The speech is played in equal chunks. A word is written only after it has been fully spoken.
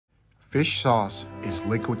Fish sauce is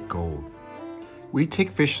liquid gold. We take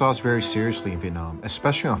fish sauce very seriously in Vietnam,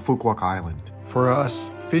 especially on Phu Quoc Island. For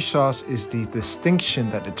us, fish sauce is the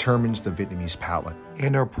distinction that determines the Vietnamese palate.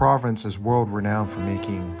 And our province is world-renowned for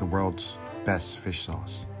making the world's best fish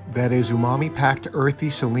sauce. That is umami-packed, earthy,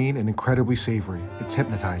 saline, and incredibly savory. It's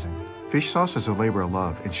hypnotizing. Fish sauce is a labor of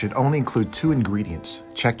love and should only include 2 ingredients.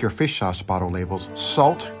 Check your fish sauce bottle labels: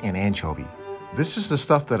 salt and anchovy. This is the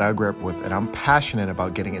stuff that I grew up with, and I'm passionate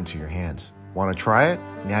about getting into your hands. Want to try it?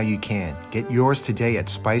 Now you can. Get yours today at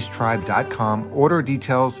spicetribe.com. Order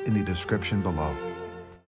details in the description below.